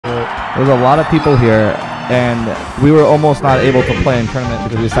There's a lot of people here, and we were almost not able to play in tournament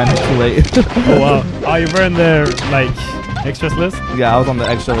because we signed up too late. Oh wow! Oh, you were in the like extras list? Yeah, I was on the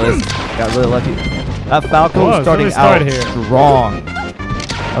extra list. Got really lucky. That Falco was starting out strong.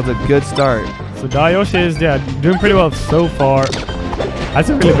 That was a good start. So Da-yoshi is doing pretty well so far. That's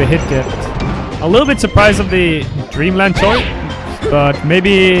a really big hit kit. A little bit surprised of the Dreamland choice, but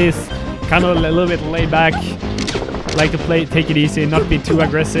maybe it's kind of a little bit laid back. Like to play, take it easy, not be too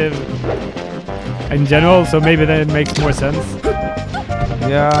aggressive in general. So maybe that makes more sense.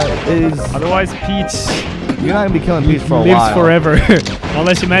 Yeah, it is. Otherwise, Peach. You're not gonna be killing Peach for a while. Lives forever,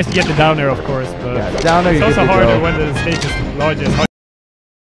 unless you manage to get the down air, of course. But yeah, down there it's also harder when the stage is largest.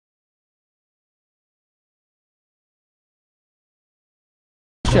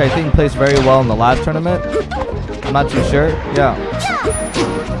 I think he placed very well in the last tournament. I'm not too sure. Yeah.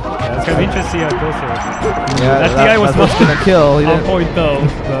 It's gonna be interesting to see how it goes here. Yeah, that DI was not gonna kill. He on point though.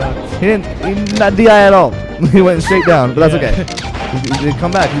 He didn't not DI at all. He went straight down, but that's okay. He didn't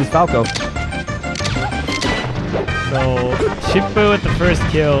come back. He's Falco. So Shippu with the first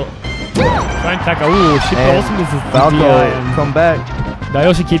kill. Trying to tackle. Ooh, Shippu also misses Falco. DI. Come back.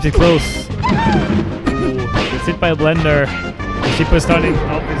 Da-yoshi keeps it close. Ooh, gets hit by a blender. Shippu starting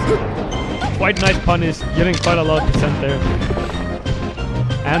off is quite nice punish, getting quite a lot of percent there.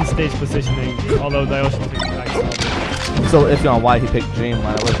 And stage positioning, although Da-yoshi took back. So if you know why he picked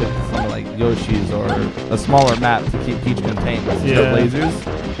Dreamland, I would pick something like Yoshi's or a smaller map to keep Peach contained. Yeah. Lasers.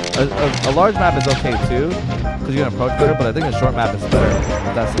 A large map is okay too, because you can approach better, but I think a short map is better if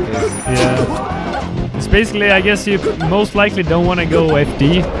that's the case. Yeah. It's basically, I guess you most likely don't want to go FD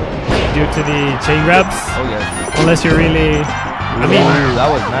due to the chain grabs. Oh yes. Unless you're really... I mean, that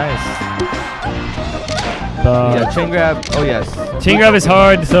was nice. Yeah, chain grab. Oh yes. Chain grab is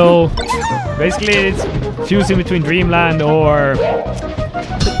hard, so basically it's choosing between Dreamland or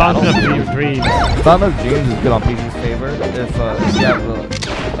Fountain of Dreams. Fountain of Dreams is good on Peach's favor if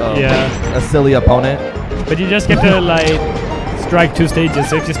you have a silly opponent. But you just get to like strike two stages.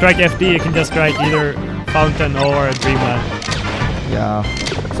 So if you strike FD, you can just strike either Fountain or Dreamland. Yeah.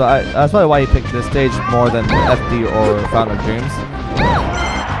 So that's probably why he picked this stage more than FD or Fountain of Dreams.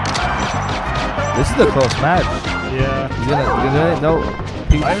 This is a close match. Yeah. He's gonna no.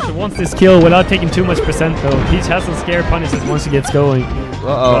 Da-yoshi wants this kill without taking too much percent though. Peach has some scare punishes once he gets going.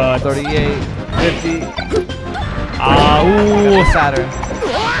 38, 50. Ooh. Saturn.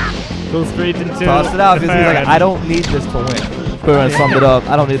 Go straight into. Toss it out because he's like, I don't need this to win. We're gonna sum it up.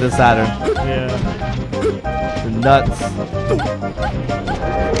 I don't need this Saturn. Yeah. You're nuts.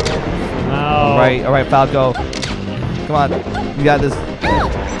 All right, Falco. Come on, you got this.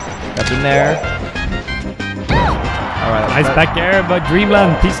 Up in there. All right. Nice back air, but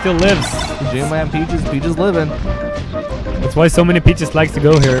Dreamland Peach still lives. Dreamland Peach is living. That's why so many Peaches likes to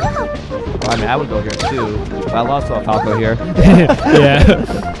go here. Well, I mean, I would go here too. But I lost to a Falco here. Yeah.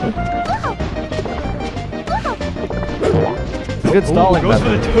 Good stalling. Goes for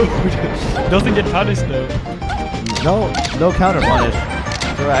the toad. Doesn't get punished though. No counter punish.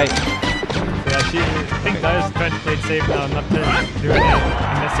 You're right. Yeah, I think Da-yoshi's trying to play it safe now, not to do any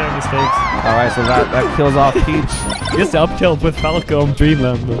unnecessary mistakes. Alright, so that kills off Peach. Gets the up tilt with Falco on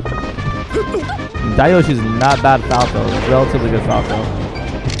Dreamland. Da-yoshi's not bad Falco. Relatively good Falco.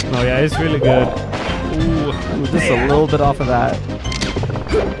 Oh yeah, it's really good. Ooh, just a little bit off of that.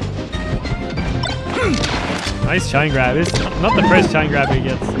 Nice shine grab. It's not the first shine grab he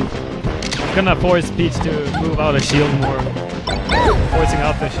gets. It's gonna force Peach to move out of shield more. Forcing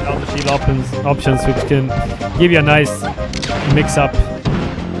out the shield options, which can give you a nice mix-up.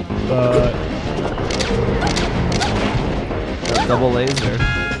 Double laser.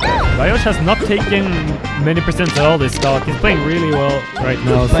 Da-yoshi has not taken many percent at all this stock. He's playing really well right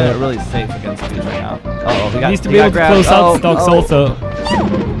now. He's playing really safe against Peach right now. He needs to be able to close out stocks also.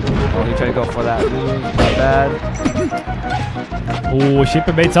 Oh, he tried to go for that. Not bad. Oh,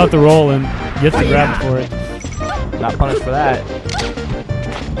 Shippu baits out the roll and gets the grab for it. Not punished for that.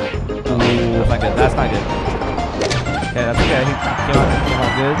 That's not good. That's not good. Yeah, that's okay. He came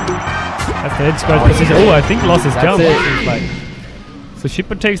out good. That's the edge squad position. Oh, I think he lost his jump. Like. So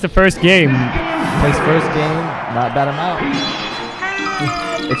Shippu takes the first game. Takes first game. Not bad amount.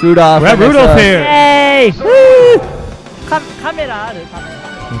 It's Rudolph. We have Rudolph here. Hey! Woo! 카메라.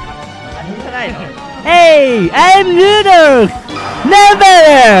 Hey, I'm Rudolph.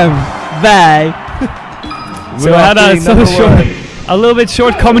 Never. Bye. So I had a little bit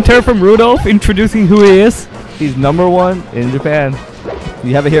short commentary from Rudolph introducing who he is. He's #1 in Japan.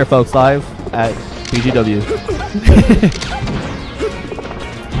 You have it here, folks, live at BGW.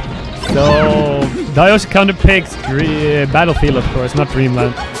 So Da-yoshi counter picks Battlefield, of course, not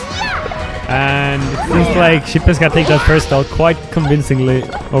Dreamland. And it seems like Shippu's gonna take that first out quite convincingly,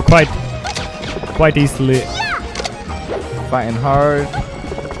 or quite easily. Fighting hard.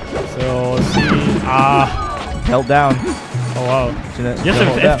 So let's see. Held down. Oh wow. Yes,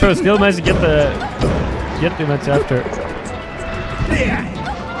 if F-Pro still managed to get the match after.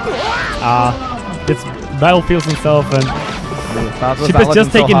 It's Battlefields himself, and Shippu's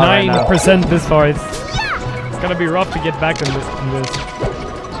just taking 9% this far. It's gonna be rough to get back in this.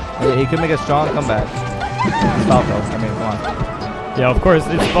 He could make a strong comeback. Falco. I mean, come on. Yeah, of course,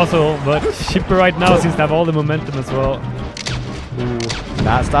 it's possible, but Shippu right now seems to have all the momentum as well. Ooh,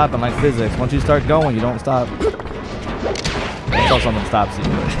 not stopping like physics. Once you start going, you don't stop. Until something stops you.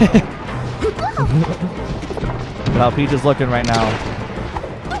 But how Peach is looking right now,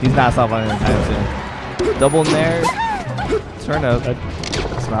 he's not stopping anytime soon. Double nair, turnip.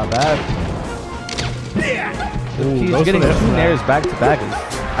 That's not bad. He's getting 2 nairs back to back.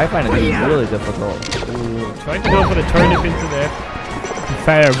 I find it really difficult. Ooh, trying to go for the turnip into there.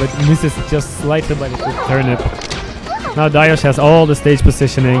 Fair, but misses just slightly by the turnip. Now Da-yoshi has all the stage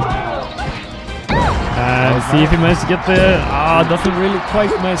positioning. And see if he managed to get the... doesn't really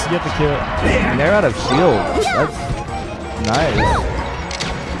quite manage to get the kill. And they're out of shield. That's nice.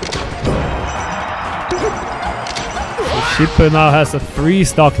 Shippu now has a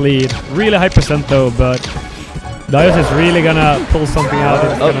 3-stock lead. Really high percent though, but Da-yoshi is really gonna pull something out.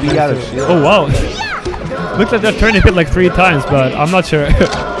 He got a shield. Oh wow. Looks like that turnip hit like 3 times, but I'm not sure.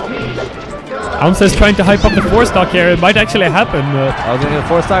 Amsa's trying to hype up the 4-stock here. It might actually happen. I was gonna get a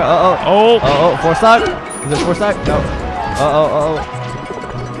 4-stock. Oh, 4-stock? Is it 4-stock? No.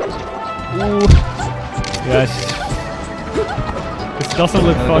 Ooh. Yes. This doesn't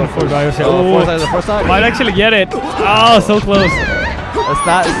look fun for Da-yoshi. Oh, 4-stock? Might actually get it. Oh, so close. It's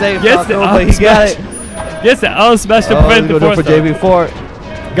not safe. Yes, but he got it. Yes, the smash to prevent the 4-stock. For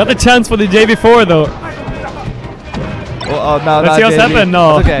JB4. Got the chance for the JB4 though. No, let's see what's happened.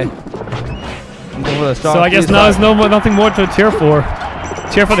 No. It's okay. So I guess now there's nothing more to cheer for.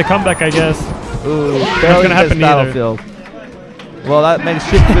 Cheer for the comeback, I guess. Ooh, that's gonna happen either. Well, that makes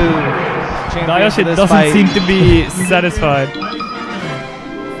Shippu Da-yoshi doesn't seem to be satisfied.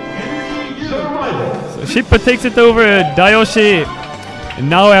 So Shippu takes it over Da-yoshi. And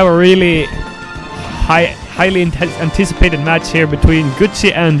now we have a really highly anticipated match here between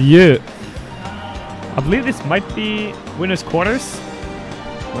Gucci and Yu. I believe this might be winners quarters,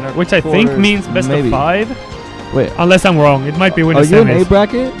 which I think means best of 5. Wait, unless I'm wrong, it might be winners. Are you in A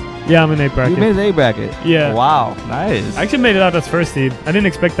bracket? Yeah, I'm in A bracket. You made an A bracket? Yeah. Wow, nice. I actually made it out as first seed. I didn't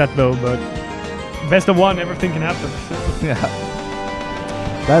expect that though, but best of 1, everything can happen. Yeah,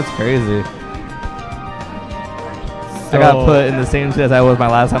 that's crazy. So I got put in the same seat as I was my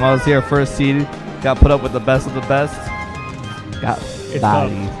last time I was here, first seed. Got put up with the best of the best. It's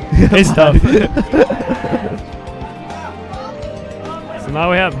tough. It's tough. So now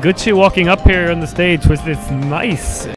we have Gucci walking up here on the stage with this nice